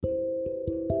Hey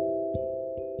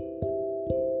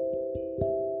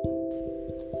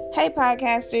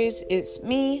podcasters, it's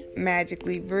me,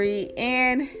 Magically Bree,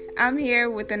 and I'm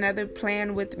here with another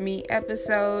Plan With Me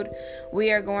episode.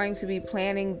 We are going to be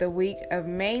planning the week of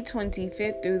May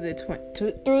 25th through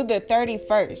the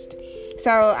 31st.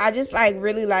 So I just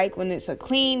really like when it's a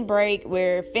clean break.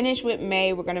 We're finished with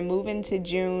May. We're going to move into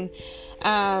June.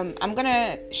 I'm going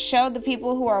to show the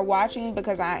people who are watching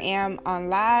because I am on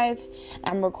live.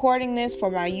 I'm recording this for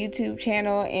my YouTube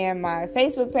channel and my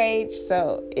Facebook page.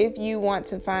 So if you want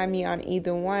to find me on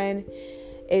either one,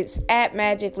 it's at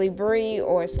Magically Bree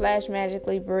or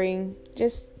 /Magically Bree.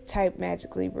 Just type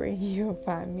Magically Bree. You'll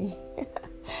find me.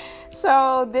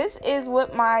 So this is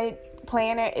what my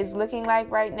planner is looking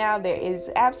like right now. There is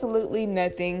absolutely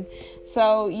nothing.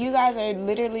 So you guys are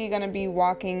literally going to be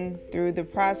walking through the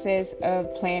process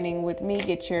of planning with me.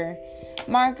 Get your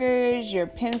markers, your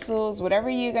pencils, whatever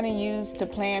you're going to use to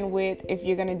plan with. If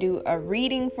you're going to do a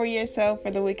reading for yourself for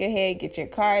the week ahead, get your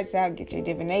cards out, get your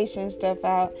divination stuff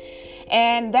out.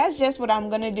 And that's just what I'm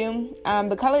going to do.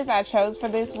 The colors I chose for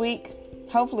this week,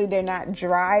 hopefully they're not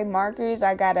dry markers.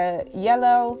 I got a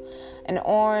yellow, an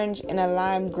orange, and a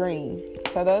lime green.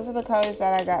 So those are the colors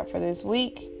that I got for this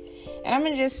week. And I'm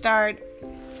going to just start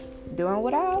doing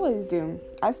what I always do.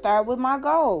 I start with my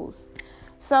goals.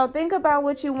 So think about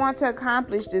what you want to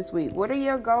accomplish this week. What are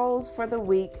your goals for the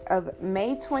week of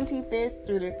May 25th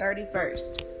through the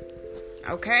 31st?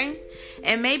 Okay?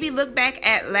 And maybe look back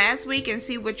at last week and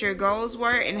see what your goals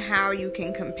were and how you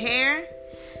can compare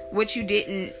what you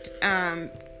didn't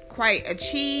quite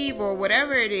achieve or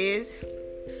whatever it is.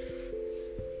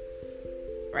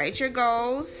 Write your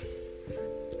goals.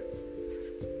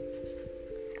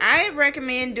 I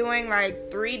recommend doing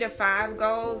 3 to 5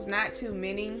 goals, not too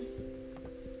many.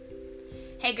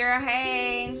 Hey girl,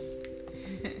 hey.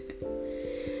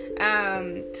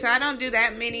 So I don't do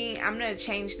that many. I'm going to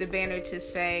change the banner to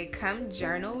say, come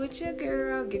journal with your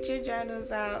girl. Get your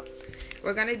journals out.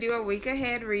 We're going to do a week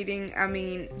ahead reading. I'm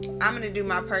going to do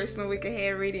my personal week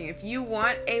ahead reading. If you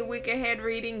want a week ahead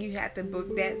reading, you have to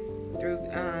book that through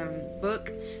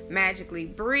book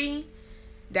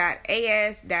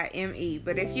magicallybree.as.me.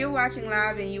 But if you're watching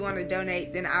live and you want to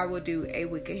donate, then I will do a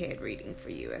week ahead reading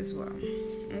for you as well.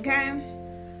 Okay?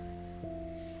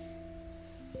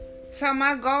 So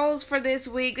my goals for this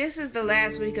week, this is the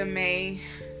last week of May.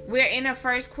 We're in a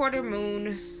first quarter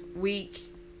moon week.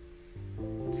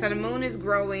 So the moon is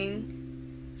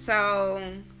growing. So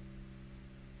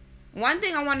one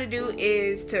thing I want to do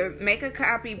is to make a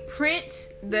copy, print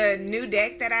the new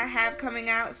deck that I have coming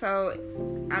out. So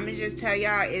I'm going to just tell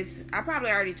y'all, I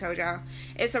probably already told y'all,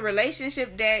 it's a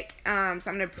relationship deck. So I'm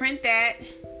going to print that.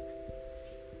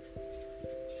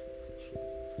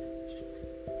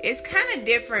 It's kind of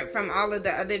different from all of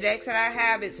the other decks that I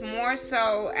have. It's more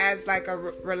so as a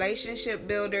relationship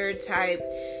builder type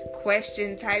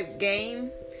question type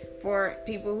game for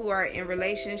people who are in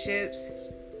relationships.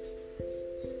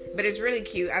 But it's really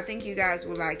cute. I think you guys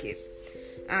will like it.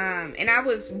 And I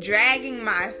was dragging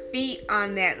my feet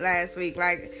on that last week.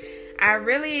 I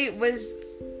really was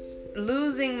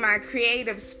losing my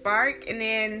creative spark. And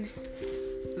then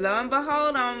lo and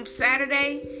behold, on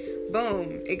Saturday,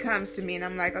 boom, it comes to me. And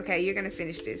I'm like, okay, you're going to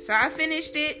finish this. So I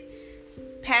finished it.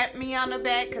 Pat me on the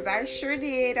back because I sure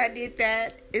did. I did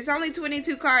that. It's only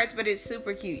 22 cards, but it's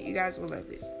super cute. You guys will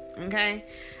love it. Okay?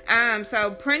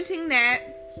 So printing that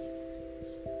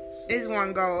is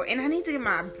one goal. And I need to get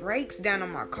my brakes done on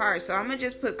my car. So I'm going to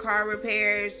just put car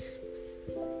repairs.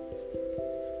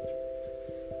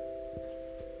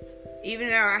 Even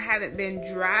though I haven't been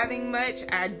driving much,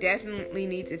 I definitely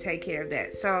need to take care of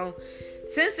that. So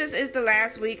since this is the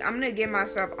last week, I'm going to give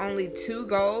myself only 2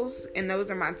 goals. And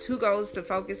those are my 2 goals to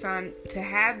focus on, to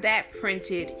have that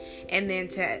printed and then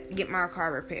to get my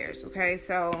car repairs. Okay,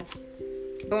 so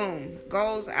boom,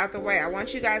 goals out the way. I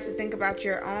want you guys to think about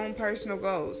your own personal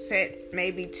goals. Set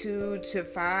maybe 2 to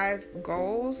 5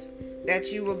 goals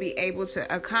that you will be able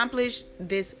to accomplish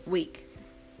this week.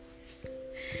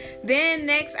 Then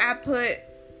next I put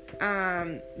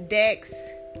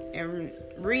decks and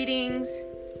readings.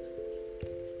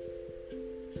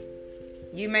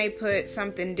 You may put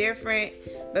something different,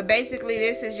 but basically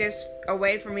this is just a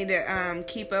way for me to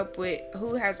keep up with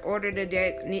who has ordered a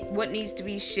deck, what needs to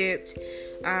be shipped,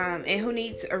 and who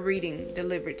needs a reading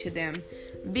delivered to them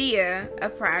via a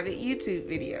private YouTube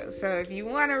video. So if you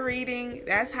want a reading,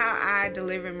 that's how I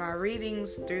deliver my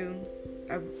readings, through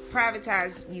a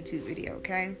privatized YouTube video,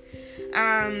 okay?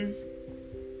 And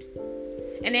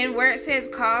then where it says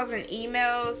calls and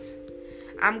emails,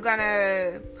 I'm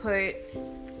gonna put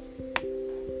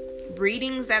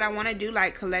readings that I want to do,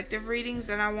 like collective readings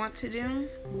that I want to do.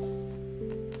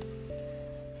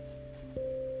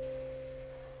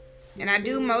 And I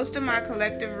do most of my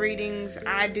collective readings.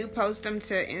 I do post them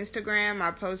to Instagram.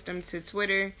 I post them to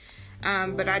Twitter.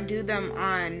 But I do them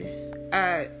on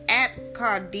an app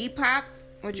called Depop,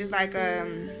 which is like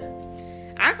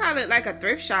I call it like a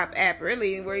thrift shop app,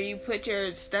 really, where you put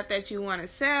your stuff that you want to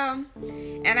sell.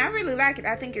 And I really like it.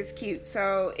 I think it's cute.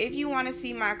 So if you want to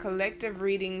see my collective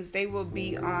readings, they will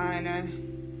be on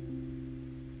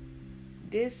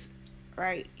this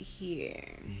right here.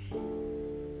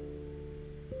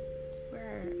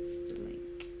 Where's the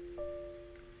link?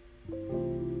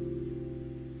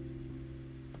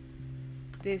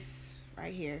 This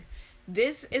right here.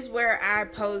 This is where I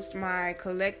post my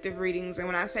collective readings. And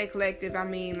when I say collective, I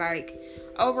mean like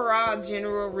overall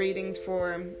general readings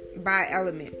by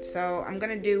element. So I'm going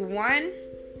to do one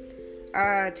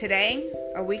today,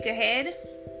 a week ahead.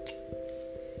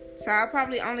 So I'll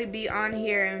probably only be on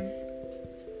here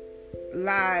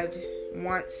live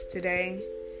once today.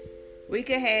 Week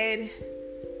ahead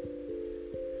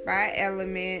by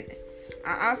element.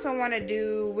 I also want to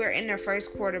do, we're in the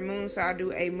first quarter moon, so I'll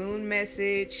do a moon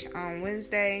message on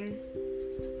Wednesday.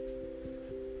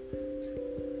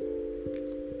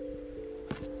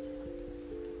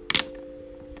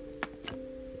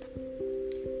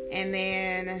 And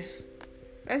then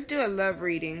let's do a love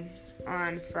reading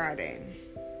on Friday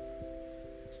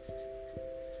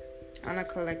on a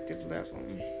collective level.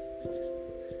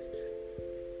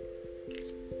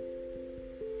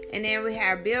 And then we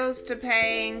have bills to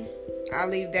pay. I'll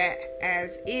leave that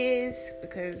as is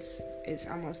because it's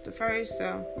almost the first.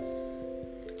 So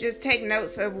just take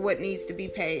notes of what needs to be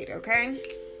paid, okay?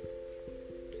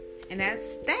 And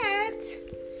that's that.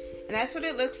 And that's what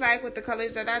it looks like with the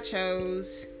colors that I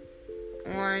chose.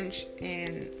 Orange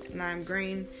and lime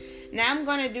green. Now I'm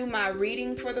going to do my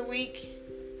reading for the week.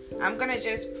 I'm going to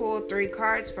just pull 3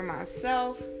 cards for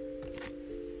myself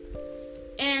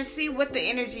and see what the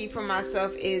energy for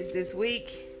myself is this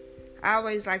week. I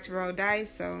always like to roll dice,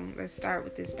 so let's start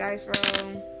with this dice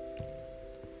roll.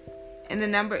 And the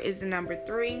number is the number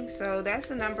 3. So that's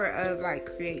a number of like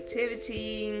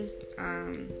creativity.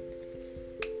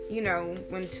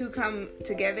 When two come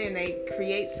together and they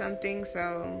create something.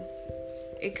 So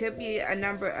it could be a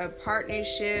number of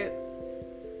partnership,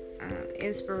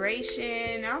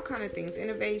 inspiration, all kind of things,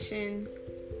 innovation.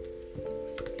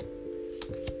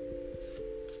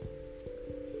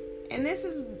 And this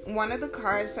is one of the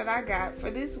cards that I got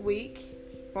for this week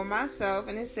for myself.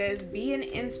 And it says, be an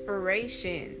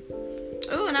inspiration.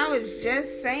 Ooh, and I was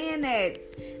just saying that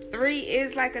 3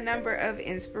 is like a number of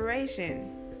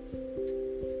inspiration.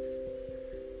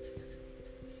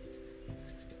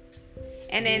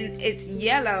 And then it's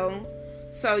yellow.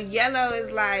 So yellow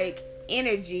is like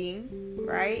energy,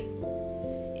 right?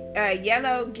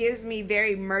 Yellow gives me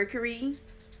very Mercury,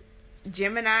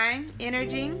 Gemini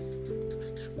energy.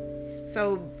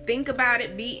 So think about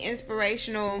it. Be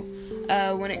inspirational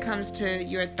when it comes to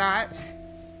your thoughts.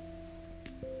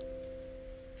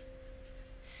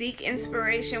 Seek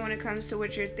inspiration when it comes to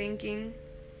what you're thinking.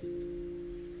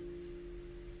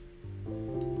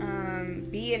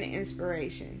 Be an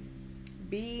inspiration.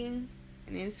 Be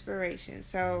an inspiration.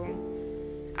 So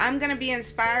I'm going to be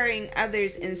inspiring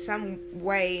others in some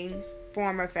way,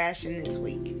 form, or fashion this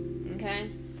week. Okay?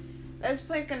 Let's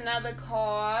pick another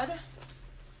card.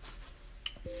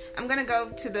 I'm going to go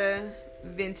to the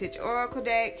Vintage Oracle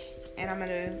deck, and I'm going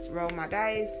to roll my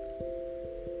dice.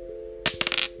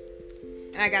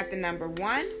 And I got the number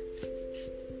 1.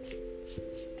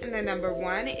 And the number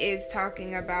 1 is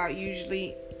talking about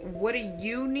usually what do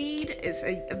you need. It's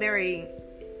a very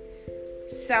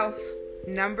self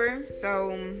number.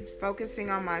 So focusing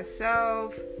on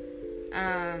myself.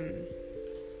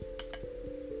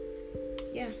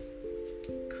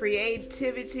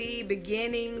 Creativity,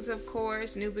 beginnings, of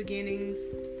course, new beginnings.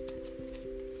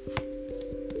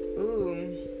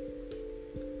 Ooh.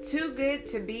 Too good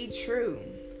to be true.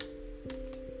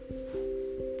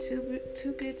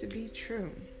 Too good to be true.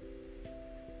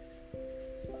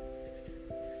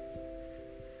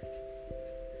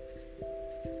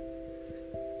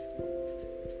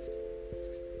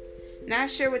 Not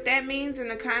sure what that means in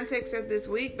the context of this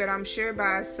week, but I'm sure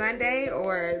by Sunday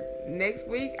or next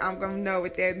week, I'm going to know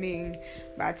what that means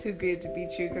by too good to be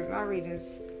true. Because my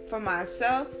readings for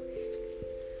myself,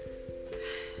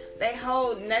 they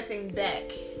hold nothing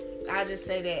back. I'll just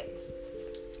say that.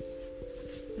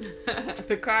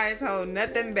 The cards hold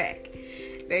nothing back.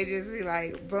 They just be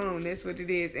like, boom, that's what it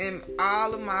is. And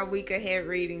all of my week ahead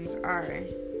readings are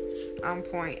on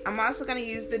point. I'm also going to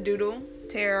use the Doodle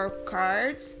Tarot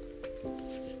cards.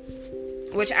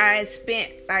 which I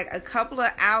spent like a couple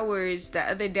of hours the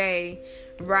other day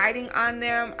writing on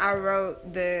them. I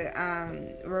wrote the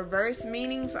reverse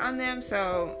meanings on them,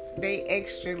 so they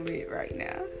extra lit right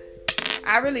now.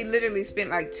 I really literally spent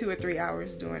like 2 or 3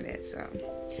 hours doing it. So,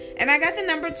 and I got the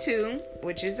number 2,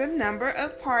 which is a number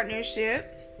of partnership,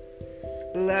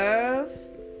 love,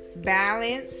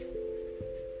 balance,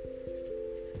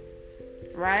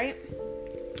 right?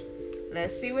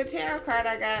 Let's see what tarot card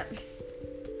I got.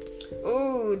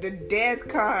 Ooh, the Death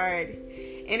card.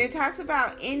 And it talks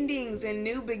about endings and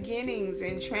new beginnings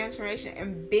and transformation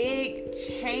and big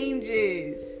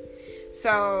changes.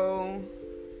 So,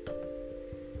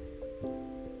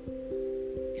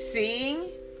 see?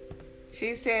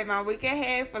 She said my week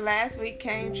ahead for last week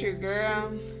came true,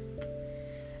 girl.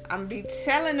 I'm be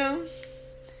telling them.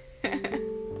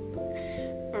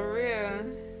 For real.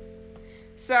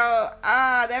 So,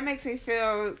 that makes me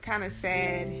feel kind of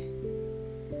sad.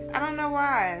 I don't know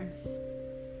why.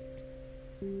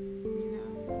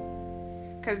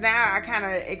 Because now I kind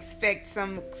of expect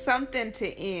something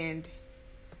to end.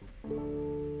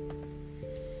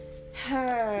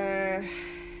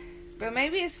 But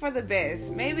maybe it's for the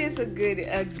best. Maybe it's a good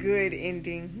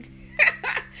ending.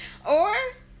 Or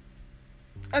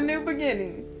a new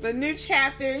beginning. The new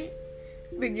chapter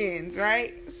begins,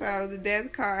 right? So the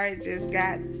Death card just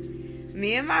got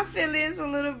me and my feelings a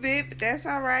little bit, but that's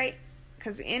all right.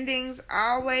 Because endings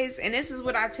always, and this is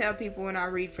what I tell people when I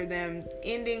read for them,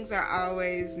 endings are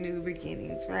always new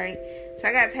beginnings, right? So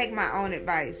I got to take my own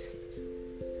advice.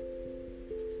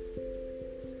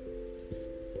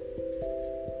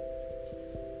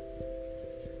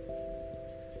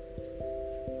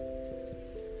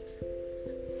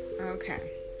 Okay.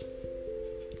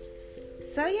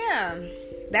 So yeah,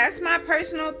 that's my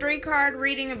personal 3-card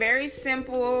reading. Very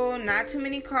simple, not too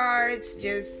many cards,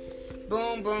 just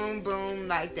boom, boom, boom,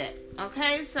 like that.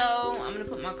 Okay, so I'm going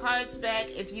to put my cards back.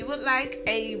 If you would like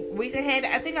a week ahead,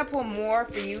 I think I pull more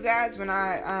for you guys when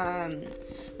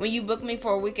you book me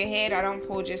for a week ahead. I don't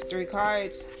pull just 3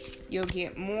 cards. You'll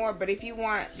get more. But if you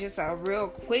want just a real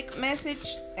quick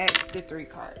message, that's the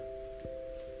 3-card.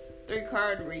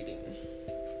 3-card reading.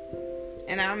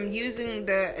 And I'm using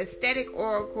the Aesthetic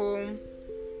Oracle,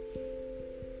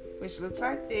 which looks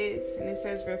like this. And it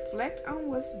says, reflect on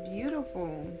what's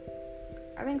beautiful.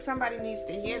 I think somebody needs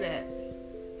to hear that.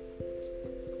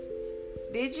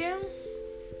 Did you?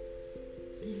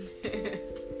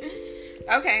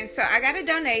 Okay, so I got a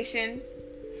donation.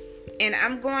 And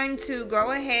I'm going to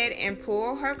go ahead and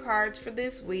pull her cards for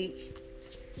this week.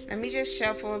 Let me just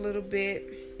shuffle a little bit.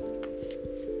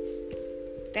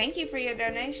 Thank you for your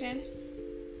donation.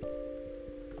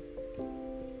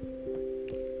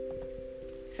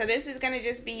 So this is going to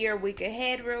just be your week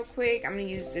ahead real quick. I'm going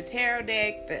to use the tarot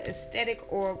deck, the Aesthetic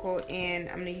Oracle, and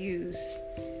I'm going to use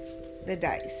the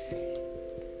dice.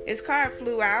 This card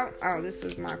flew out. Oh, this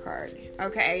was my card.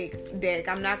 Okay, deck,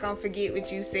 I'm not going to forget what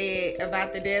you said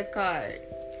about the Death card.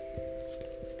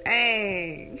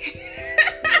 Dang.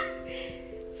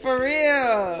 For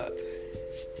real.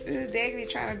 This deck be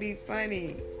trying to be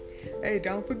funny. Hey,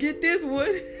 don't forget this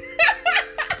one.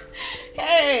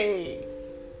 Hey.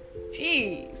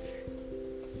 Jeez.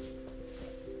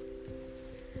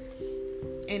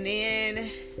 And then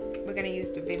we're going to use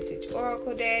the Vintage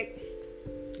Oracle deck.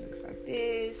 Looks like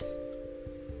this.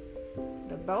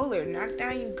 The Bowler, knock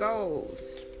down your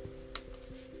goals.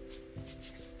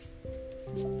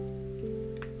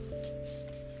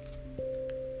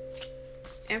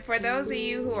 And for those of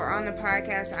you who are on the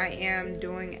podcast, I am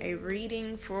doing a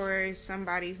reading for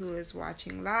somebody who is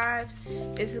watching live.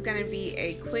 This is going to be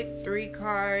a quick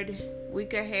 3-card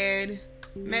week ahead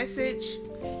message.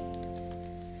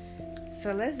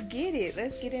 So let's get it.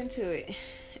 Let's get into it.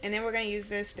 And then we're going to use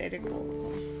the Aesthetic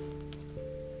Oracle.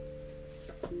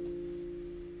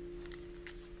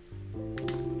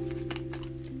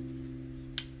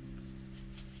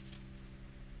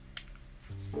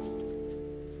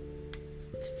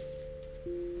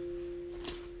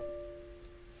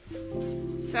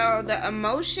 So the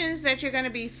emotions that you're going to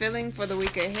be feeling for the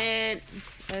week ahead,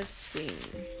 let's see.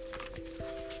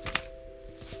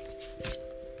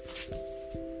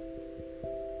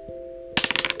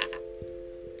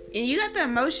 And you got the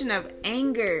emotion of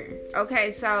anger.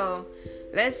 Okay, so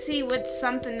let's see what's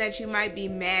something that you might be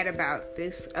mad about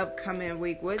this upcoming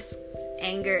week. What's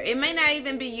anger? It may not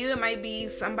even be you. It might be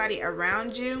somebody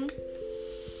around you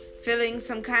feeling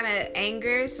some kind of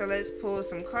anger. So let's pull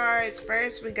some cards.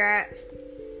 First, we got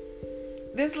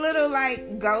this little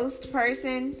like ghost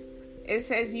person. It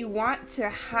says you want to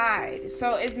hide.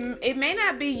 So it may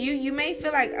not be you. You may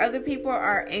feel like other people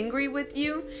are angry with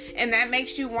you, and that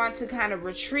makes you want to kind of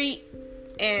retreat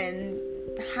and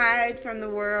hide from the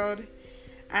world.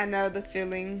 I know the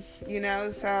feeling,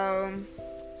 so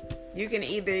you can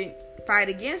either fight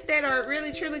against that or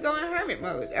really truly go in hermit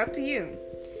mode. Up to you.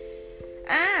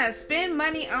 Spend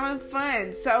money on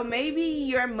fun. So maybe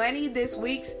your money this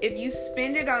week, if you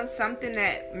spend it on something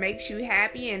that makes you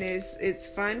happy and it's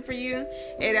fun for you,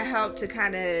 it'll help to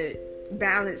kind of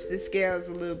balance the scales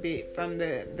a little bit from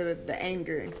the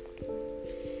anger.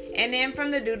 And then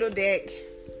from the Doodle deck,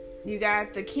 you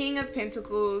got the King of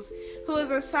Pentacles, who is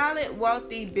a solid,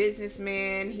 wealthy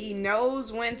businessman. He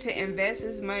knows when to invest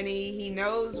his money. He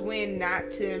knows when not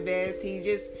to invest.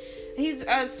 He's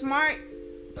a smart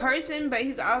person, but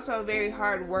he's also a very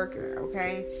hard worker,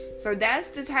 okay? So that's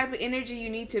the type of energy you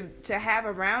need to have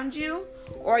around you,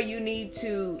 or you need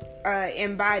to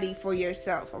embody for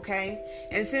yourself, okay?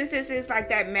 And since this is like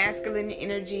that masculine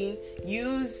energy,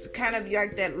 use kind of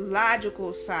like that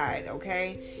logical side,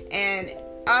 okay? And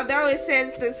although it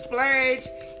says to splurge,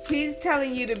 he's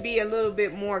telling you to be a little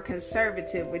bit more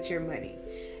conservative with your money.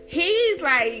 He's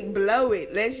like, blow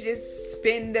it. Let's just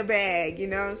spend the bag, you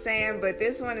know what I'm saying? But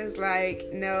this one is like,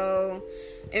 no,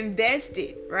 invest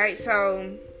it, right?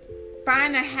 So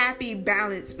find a happy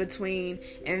balance between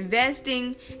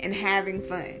investing and having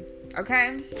fun,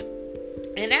 okay?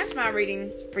 And that's my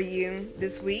reading for you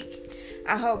this week.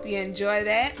 I hope you enjoy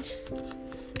that.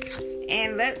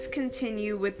 And let's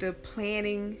continue with the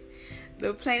planning.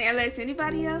 Unless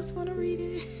anybody else want to read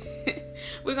it.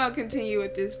 We're going to continue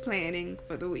with this planning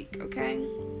for the week, okay?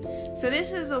 So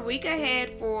this is a week ahead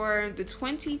for the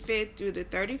 25th through the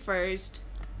 31st.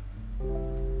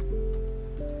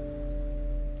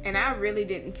 And I really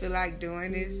didn't feel like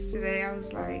doing this today. I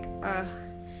was like, I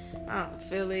don't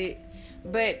feel it.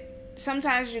 But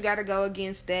sometimes you got to go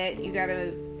against that. You got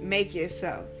to make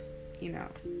yourself,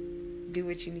 do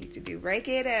what you need to do. Break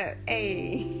it up.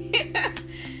 Hey.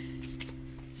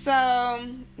 So,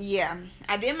 yeah,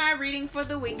 I did my reading for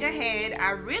the week ahead.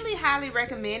 I really highly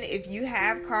recommend, if you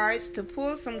have cards, to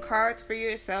pull some cards for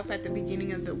yourself at the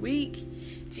beginning of the week,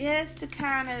 just to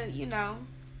kind of,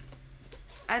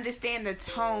 understand the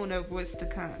tone of what's to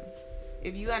come.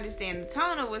 If you understand the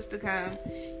tone of what's to come,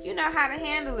 you know how to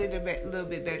handle it a little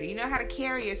bit better. You know how to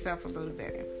carry yourself a little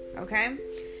better, okay?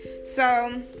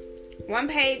 So, one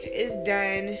page is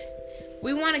done.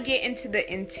 We want to get into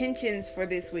the intentions for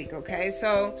this week, okay?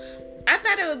 So I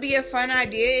thought it would be a fun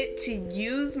idea to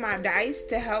use my dice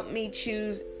to help me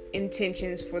choose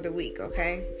intentions for the week,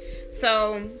 okay?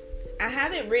 So I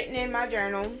have it written in my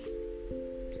journal,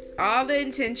 all the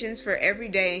intentions for every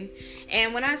day.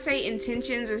 And when I say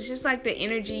intentions, it's just like the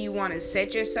energy you want to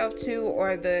set yourself to,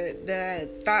 or the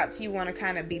thoughts you want to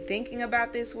kind of be thinking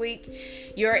about this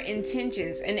week, your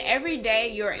intentions. And every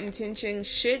day your intention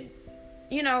should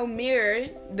mirror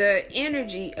the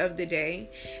energy of the day.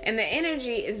 And the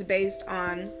energy is based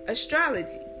on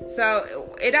astrology.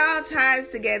 So it all ties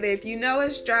together. If you know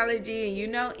astrology and you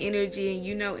know energy and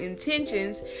you know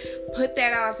intentions, put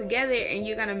that all together and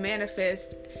you're going to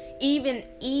manifest even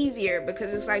easier,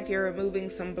 because it's like you're removing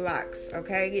some blocks,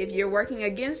 okay? If you're working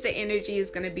against the energy,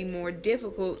 it's going to be more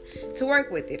difficult to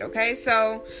work with it, okay?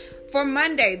 So for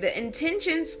Monday, the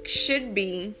intentions should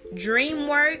be dream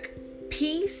work,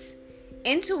 peace,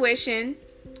 intuition,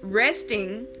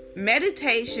 resting,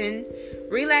 meditation,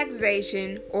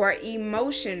 relaxation, or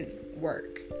emotion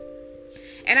work.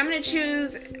 And I'm going to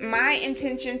choose my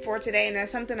intention for today, and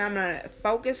that's something I'm going to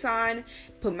focus on,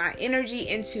 put my energy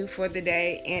into for the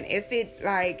day. And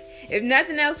if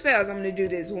nothing else fails, I'm going to do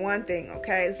this one thing,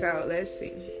 okay? So let's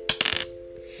see.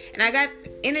 And I got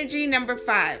energy number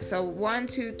 5. So 1,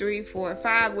 2, 3, 4,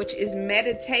 5, which is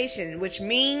meditation, which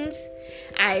means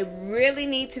I really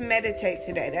need to meditate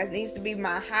today. That needs to be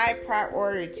my high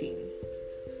priority.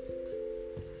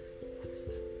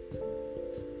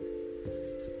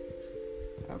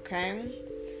 Okay.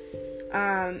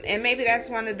 And maybe that's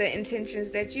one of the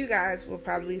intentions that you guys will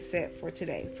probably set for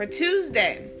today. For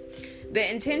Tuesday, the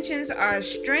intentions are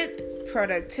strength,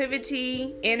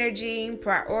 productivity, energy,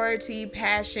 priority,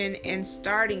 passion, and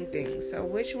starting things. So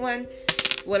which one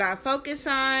will I focus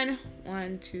on?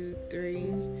 1, 2,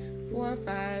 3, 4,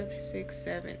 5, 6,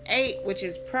 7, 8, which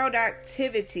is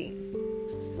productivity.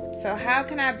 So how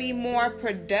can I be more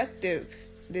productive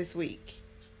this week?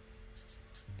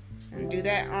 And do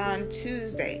that on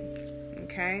Tuesday.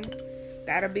 Okay?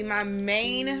 That'll be my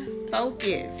main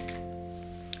focus.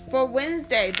 For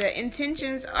Wednesday, the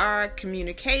intentions are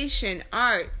communication,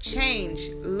 art, change,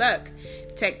 luck,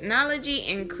 technology,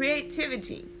 and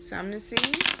creativity. So I'm going to see.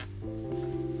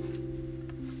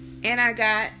 And I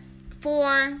got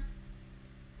 4,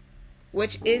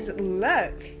 which is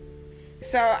luck.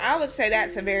 So I would say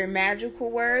that's a very magical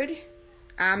word.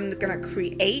 I'm going to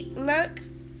create luck,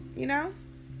 you know?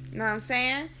 You know what I'm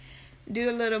saying? Do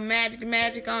a little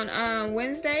magic on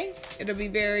Wednesday. It'll be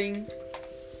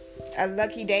a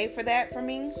lucky day for that for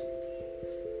me.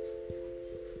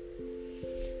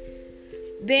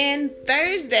 Then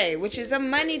Thursday, which is a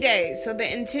money day. So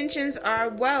the intentions are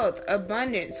wealth,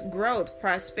 abundance, growth,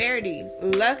 prosperity,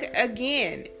 luck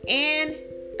again, and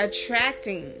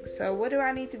attracting. So what do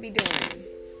I need to be doing?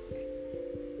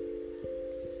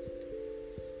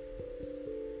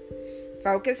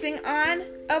 Focusing on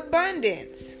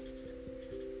abundance.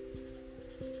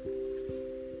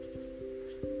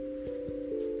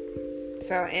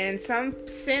 So in some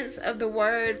sense of the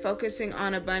word, focusing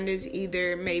on abundance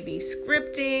either maybe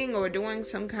scripting or doing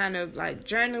some kind of like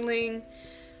journaling,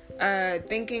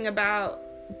 thinking about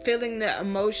feeling the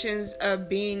emotions of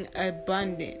being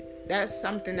abundant. That's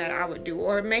something that I would do.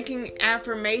 Or making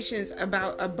affirmations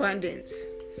about abundance.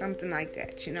 Something like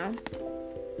that, you know.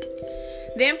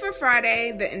 Then for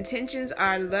Friday, the intentions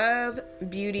are love,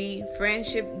 beauty,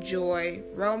 friendship, joy,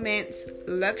 romance,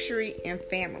 luxury, and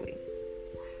family.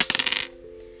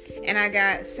 And I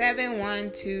got 7,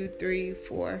 1, 2, 3,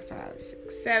 4, 5,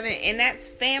 6, 7. And that's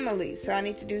family. So I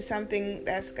need to do something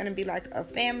that's going to be like a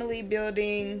family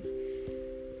building.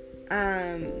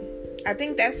 I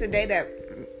think that's the day that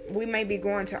we may be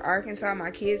going to Arkansas. My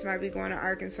kids might be going to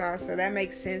Arkansas. So that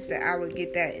makes sense that I would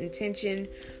get that intention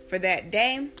for that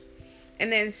day.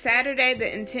 And then Saturday,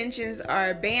 the intentions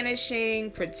are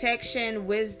banishing, protection,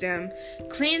 wisdom,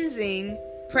 cleansing,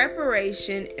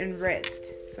 preparation, and rest.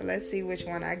 So let's see which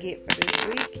one I get for this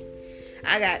week.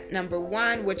 I got number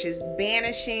 1, which is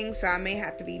banishing. So I may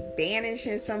have to be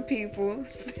banishing some people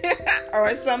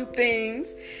or some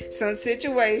things, some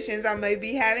situations I may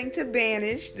be having to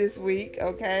banish this week.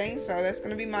 Okay, so that's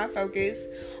going to be my focus.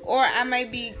 Or I may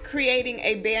be creating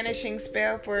a banishing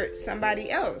spell for somebody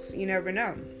else. You never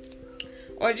know.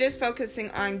 Or just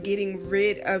focusing on getting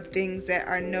rid of things that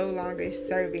are no longer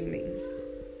serving me.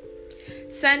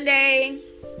 Sunday,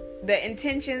 the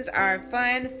intentions are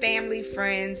fun, family,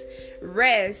 friends,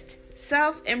 rest,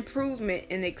 self-improvement,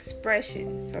 and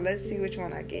expression. So let's see which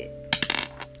one I get.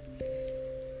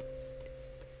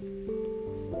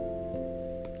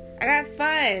 I got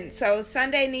fun. So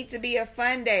Sunday needs to be a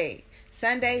fun day.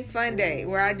 Sunday, fun day,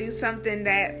 where I do something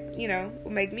that, you know,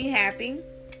 will make me happy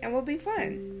and will be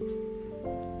fun.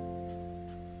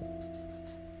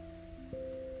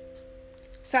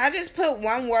 So I just put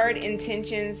one word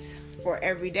intentions for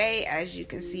every day, as you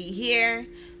can see here.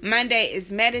 Monday is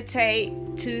meditate.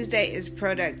 Tuesday is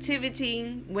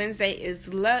productivity. Wednesday is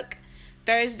luck.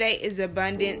 Thursday is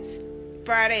abundance.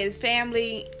 Friday is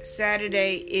family.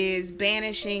 Saturday is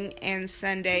banishing. And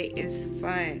Sunday is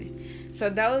fun. So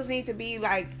those need to be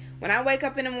like, when I wake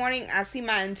up in the morning, I see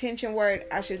my intention word,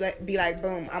 I should be like,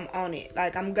 boom, I'm on it.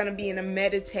 Like, I'm going to be in a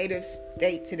meditative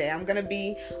state today. I'm going to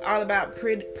be all about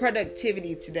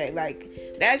productivity today. Like,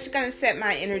 that's going to set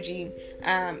my energy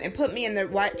and put me in the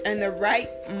right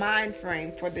mind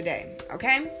frame for the day.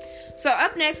 Okay? So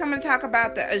up next, I'm going to talk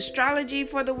about the astrology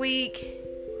for the week.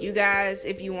 You guys,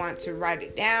 if you want to write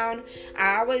it down,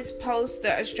 I always post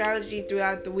the astrology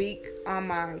throughout the week on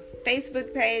my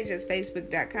Facebook page. It's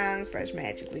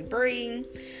facebook.com/magicallybree.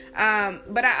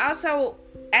 But I also,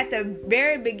 at the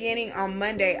very beginning on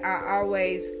Monday, I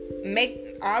always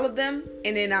make all of them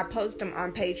and then I post them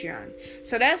on Patreon.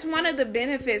 So that's one of the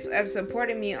benefits of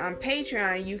supporting me on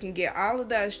Patreon. You can get all of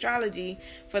the astrology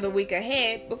for the week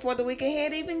ahead before the week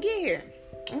ahead even get here.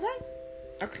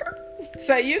 Okay.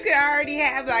 So you can already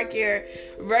have like your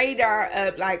radar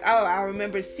up, like, oh, I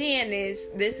remember seeing this.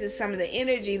 This is some of the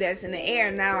energy that's in the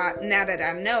air. Now that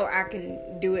I know, I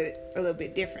can do it a little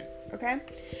bit different. Okay.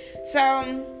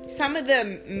 So some of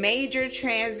the major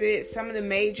transits, some of the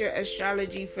major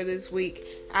astrology for this week,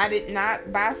 I did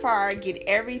not by far get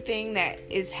everything that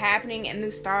is happening in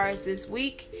the stars this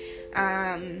week.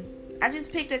 I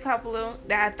just picked a couple of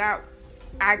that I thought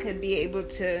I could be able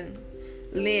to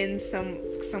lend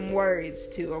some words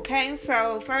to. Okay,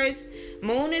 so first,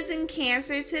 moon is in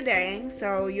Cancer today,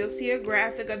 so you'll see a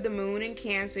graphic of the moon in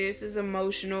Cancer. This is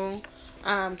emotional.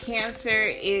 Cancer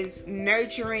is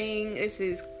nurturing. This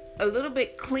is a little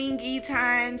bit clingy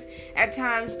at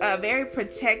times very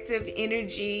protective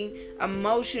energy,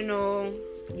 emotional.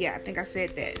 Yeah, I think I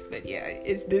said that, but yeah,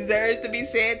 it deserves to be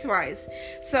said twice.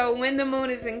 So when the moon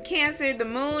is in Cancer, the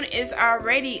moon is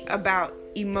already about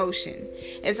emotion.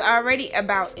 It's already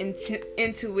about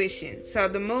intuition. So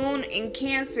the moon in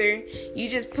Cancer,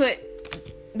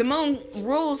 the moon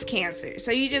rules Cancer.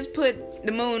 So you just put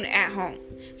the moon at home.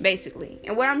 basically.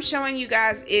 And what I'm showing you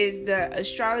guys is the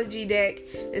astrology deck.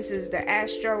 This is the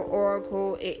Astro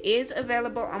Oracle. It is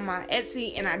available on my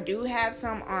Etsy, and I do have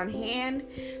some on hand.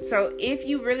 So if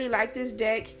you really like this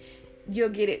deck, you'll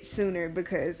get it sooner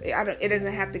because it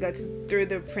doesn't have to go through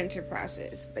the printer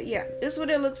process. But yeah, this is what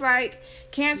it looks like.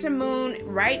 Cancer moon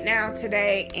right now,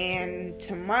 today and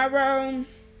tomorrow.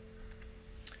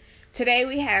 Today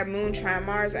we have Moon trine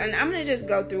Mars, and I'm gonna just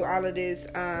go through all of this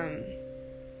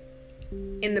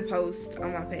in the post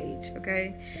on my page,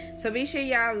 okay? So be sure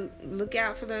y'all look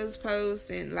out for those posts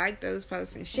and like those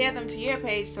posts and share them to your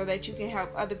page so that you can help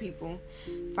other people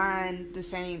find the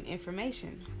same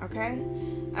information, okay?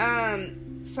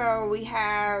 So we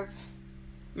have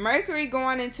Mercury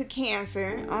going into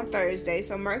Cancer on Thursday.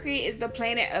 So Mercury is the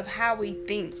planet of how we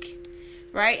think,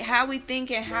 right? How we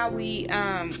think and how we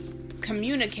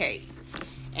communicate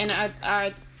and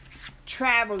our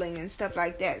traveling and stuff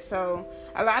like that. So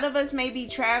a lot of us may be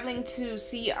traveling to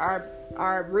see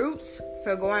our roots.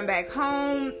 So going back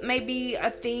home may be a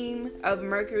theme of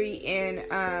Mercury in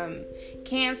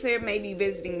Cancer. Maybe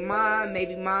visiting mom,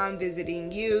 maybe mom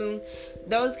visiting you,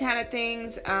 those kind of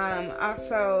things.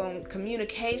 Also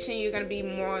communication, you're going to be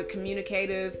more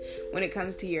communicative when it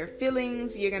comes to your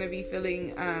feelings. You're going to be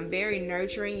feeling very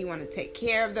nurturing. You want to take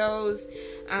care of those,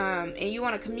 and you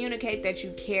want to communicate that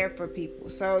you care for people.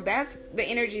 So that's the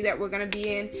energy that we're going to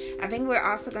be in. I think we're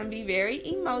also going to be very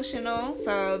emotional,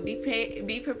 so be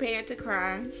prepared to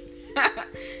cry.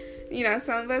 You know,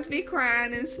 some of us be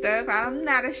crying and stuff. I'm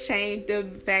not ashamed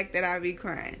of the fact that I be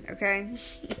crying, okay?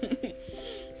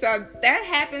 So that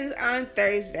happens on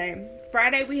Thursday.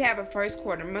 Friday, we have a first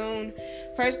quarter moon.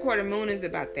 First quarter moon is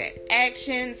about that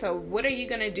action. So what are you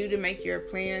going to do to make your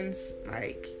plans,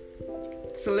 like,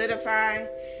 solidify?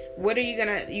 What are you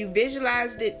going to... You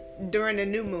visualized it during the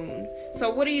new moon. So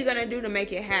what are you going to do to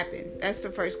make it happen? That's the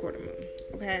first quarter moon,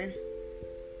 okay?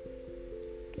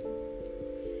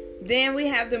 Then we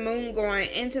have the moon going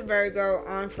into Virgo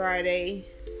on Friday.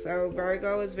 So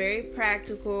Virgo is very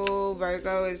practical.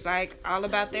 Virgo is like all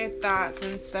about their thoughts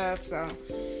and stuff. So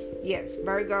yes,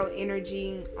 Virgo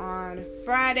energy on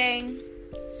Friday,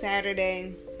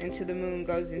 Saturday, until the moon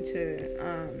goes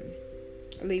into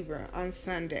Libra on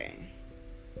Sunday.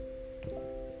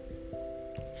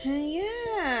 And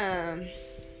yeah,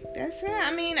 that's it.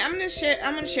 I mean, I'm gonna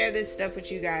share this stuff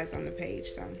with you guys on the page.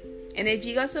 So, and if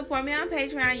you go support me on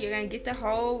Patreon, you're gonna get the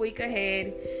whole week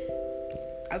ahead.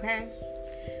 Okay.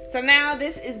 So now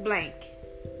this is blank.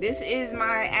 This is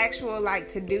my actual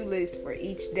to-do list for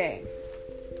each day.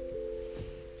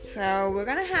 So we're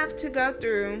going to have to go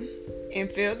through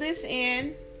and fill this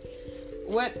in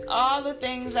with all the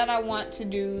things that I want to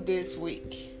do this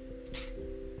week.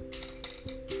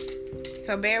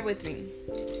 So bear with me.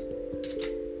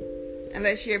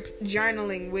 Unless you're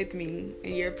journaling with me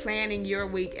and you're planning your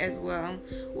week as well,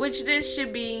 which this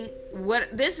should be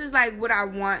this is like what I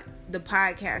want the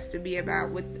podcast to be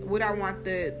about. What I want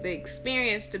the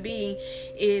experience to be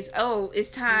is, it's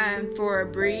time for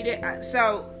Bree to...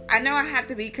 So I know I have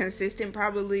to be consistent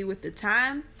probably with the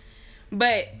time,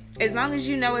 but as long as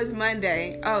you know it's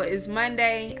Monday, it's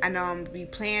Monday, I know I'm going to be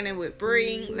planning with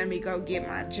Bree. Let me go get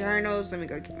my journals. Let me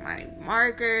go get my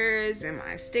markers and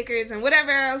my stickers and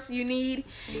whatever else you need.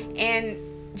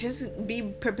 And just be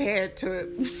prepared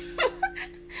to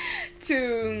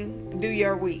to do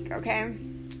your week, okay?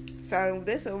 So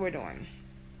this is what we're doing.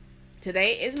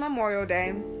 Today is Memorial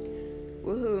Day.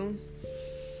 Woohoo.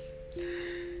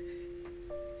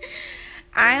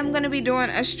 I am going to be doing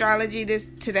astrology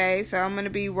today. So I'm going to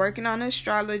be working on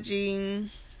astrology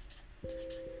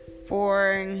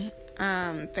for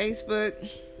Facebook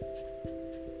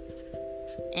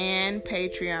and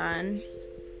Patreon.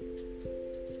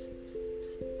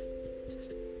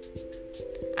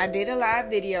 I did a live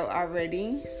video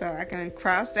already, so I can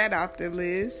cross that off the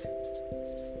list.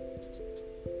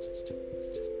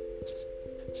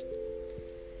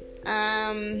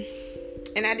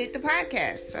 And I did the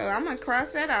podcast, so I'm gonna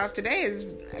cross that off. Today has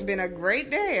been a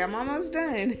great day. I'm almost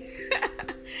done.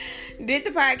 Did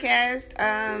the podcast.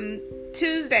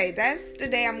 Tuesday, that's the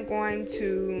day I'm going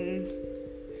to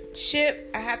ship.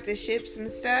 I have to ship some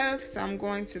stuff, so I'm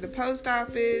going to the post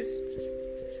office.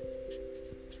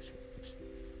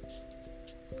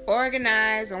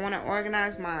 Organize. I want to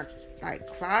organize my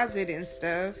closet and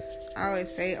stuff. I always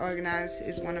say organize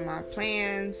is one of my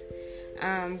plans.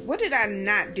 What did I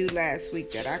not do last week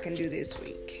that I can do this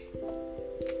week?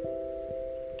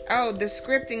 Oh, the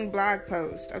scripting blog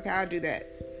post. Okay, I'll do that.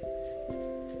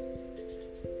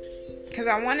 Because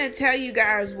I want to tell you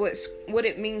guys what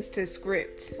it means to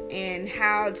script and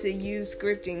how to use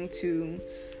scripting to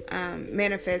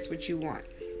manifest what you want.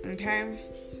 Okay?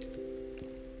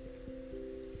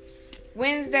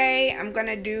 Wednesday, I'm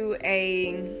gonna do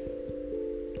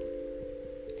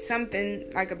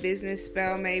something like a business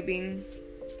spell, maybe.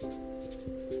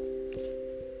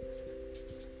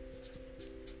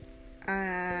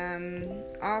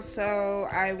 Also,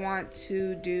 I want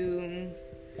to do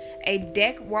a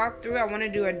deck walkthrough. I want to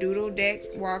do a doodle deck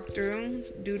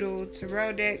walkthrough, doodle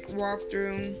tarot deck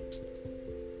walkthrough.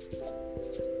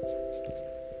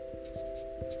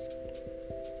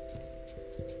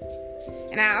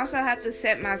 And I also have to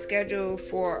set my schedule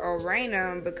for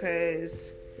Oranum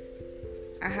because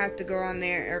I have to go on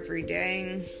there every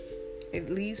day, at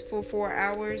least for 4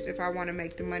 hours if I want to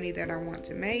make the money that I want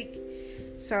to make.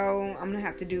 So I'm going to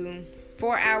have to do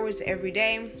 4 hours every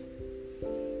day.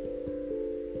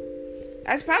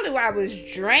 That's probably why I was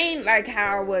drained like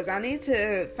how I was. I need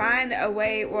to find a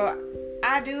way. Well,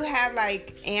 I do have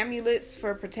like amulets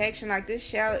for protection. Like this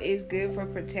shell is good for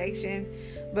protection.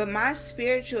 But my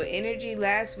spiritual energy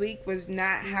last week was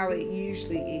not how it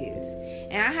usually is.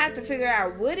 And I have to figure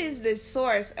out what is the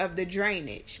source of the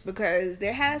drainage. Because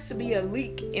there has to be a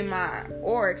leak in my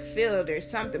auric field or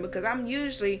something. Because I'm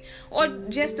usually, or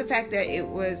just the fact that it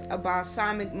was a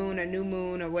balsamic moon, a new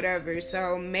moon, or whatever.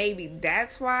 So maybe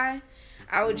that's why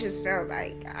I would just felt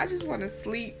like, I just want to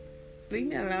sleep. Leave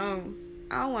me alone.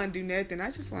 I don't want to do nothing.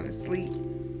 I just want to sleep.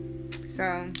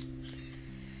 So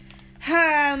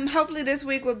hopefully this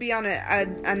week will be on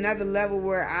another level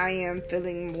where I am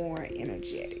feeling more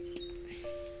energetic.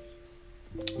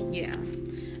 Yeah.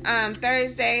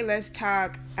 Thursday, let's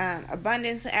talk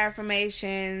abundance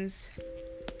affirmations.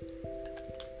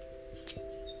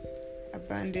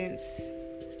 Abundance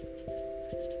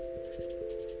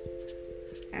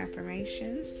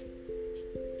affirmations.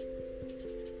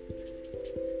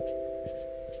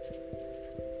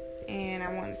 And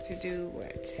I wanted to do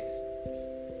what?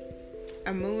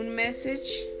 A moon message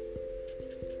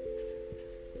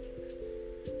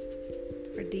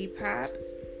for Depop.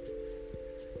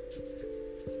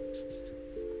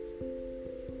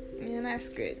 And that's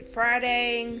good.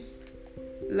 Friday,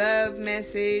 love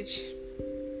message.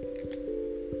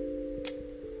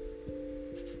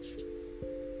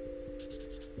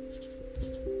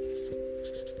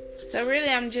 So really,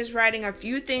 I'm just writing a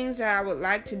few things that I would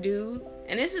like to do.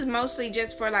 And this is mostly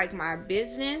just for like my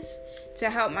business, to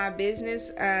help my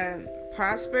business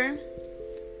prosper.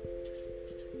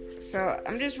 So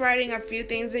I'm just writing a few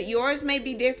things that yours may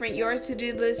be different. Your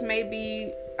to-do list may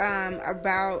be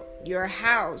about your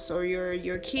house or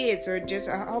your kids, or just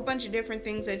a whole bunch of different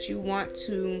things that you want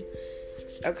to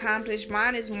accomplish.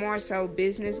 Mine is more so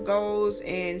business goals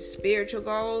and spiritual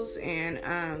goals, and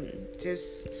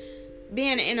just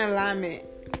being in alignment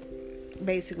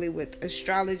basically with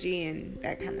astrology and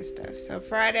that kind of stuff. So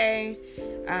Friday,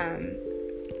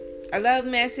 a love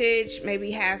message,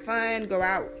 maybe have fun, go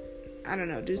out, I don't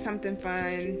know, do something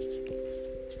fun.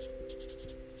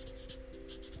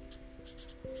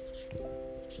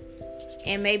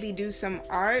 And maybe do some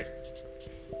art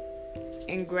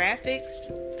and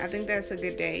graphics. I think that's a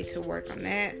good day to work on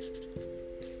that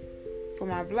for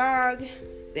my blog.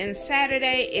 Then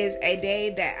Saturday is a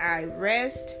day that I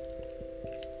rest.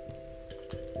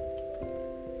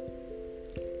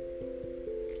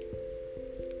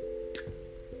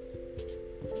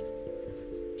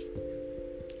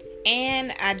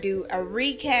 And I do a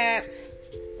recap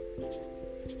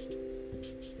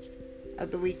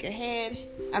of the week ahead.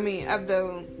 Of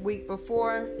the week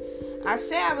before. I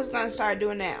said I was going to start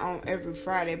doing that on every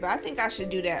Friday, but I think I should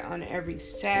do that on every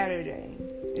Saturday.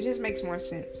 It just makes more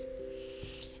sense.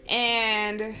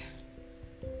 And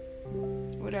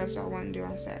what else do I want to do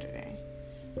on Saturday?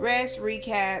 Rest,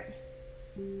 recap,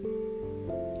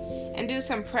 and do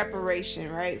some preparation,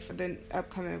 right, for the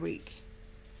upcoming week.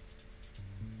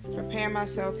 Prepare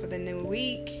myself for the new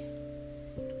week.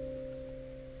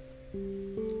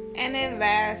 And then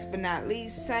last but not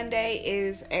least, Sunday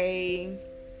is a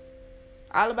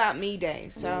all about me day.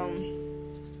 So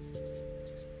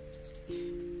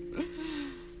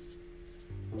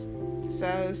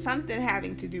something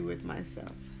having to do with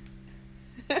myself.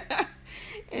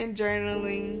 And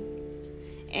journaling.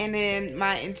 And then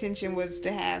my intention was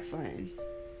to have fun.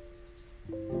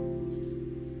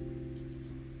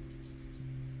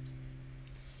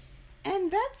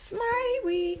 And that's my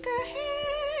week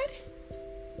ahead.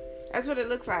 That's what it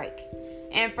looks like.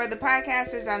 And for the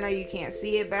podcasters, I know you can't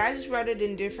see it, but I just wrote it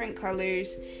in different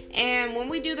colors. And when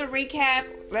we do the recap,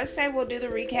 let's say we'll do the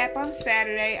recap on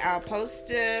Saturday. I'll post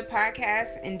the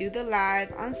podcast and do the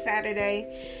live on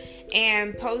Saturday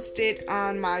and post it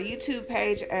on my YouTube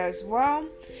page as well.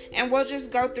 And we'll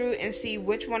just go through and see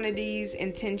which one of these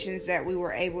intentions that we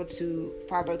were able to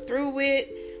follow through with.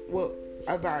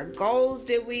 of our goals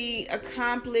did we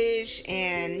accomplish,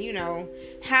 and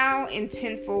how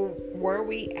intentful were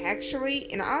we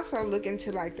actually, and also look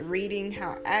into like the reading,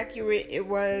 how accurate it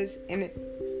was, and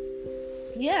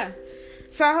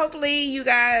so hopefully you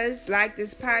guys like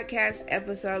this podcast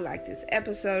episode, like this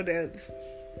episode of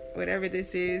whatever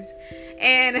this is,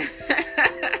 and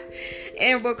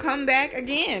and we'll come back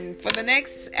again for the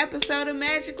next episode of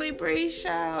Magically Bree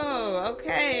Show.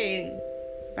 Okay,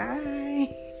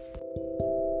 bye.